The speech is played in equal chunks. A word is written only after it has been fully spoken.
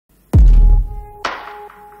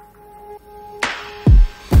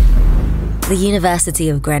The University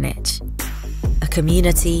of Greenwich, a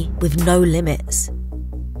community with no limits.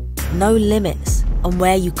 No limits on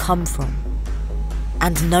where you come from,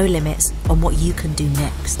 and no limits on what you can do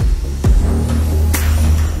next.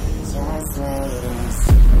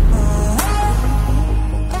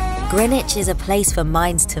 Greenwich is a place for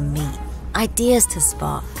minds to meet, ideas to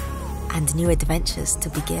spark, and new adventures to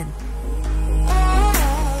begin.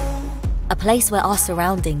 A place where our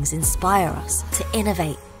surroundings inspire us to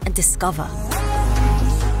innovate and discover.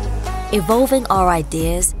 Evolving our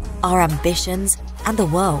ideas, our ambitions, and the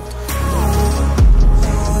world.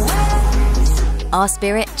 Our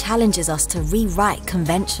spirit challenges us to rewrite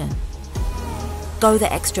convention, go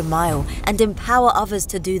the extra mile, and empower others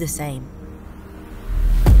to do the same.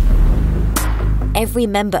 Every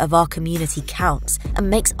member of our community counts and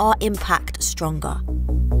makes our impact stronger.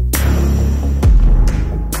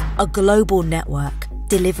 A global network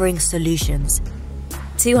delivering solutions.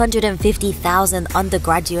 250,000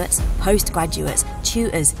 undergraduates, postgraduates,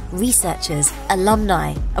 tutors, researchers,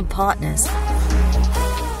 alumni, and partners.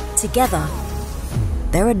 Together,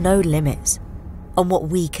 there are no limits on what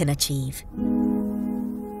we can achieve.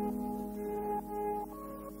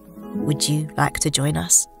 Would you like to join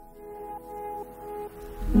us?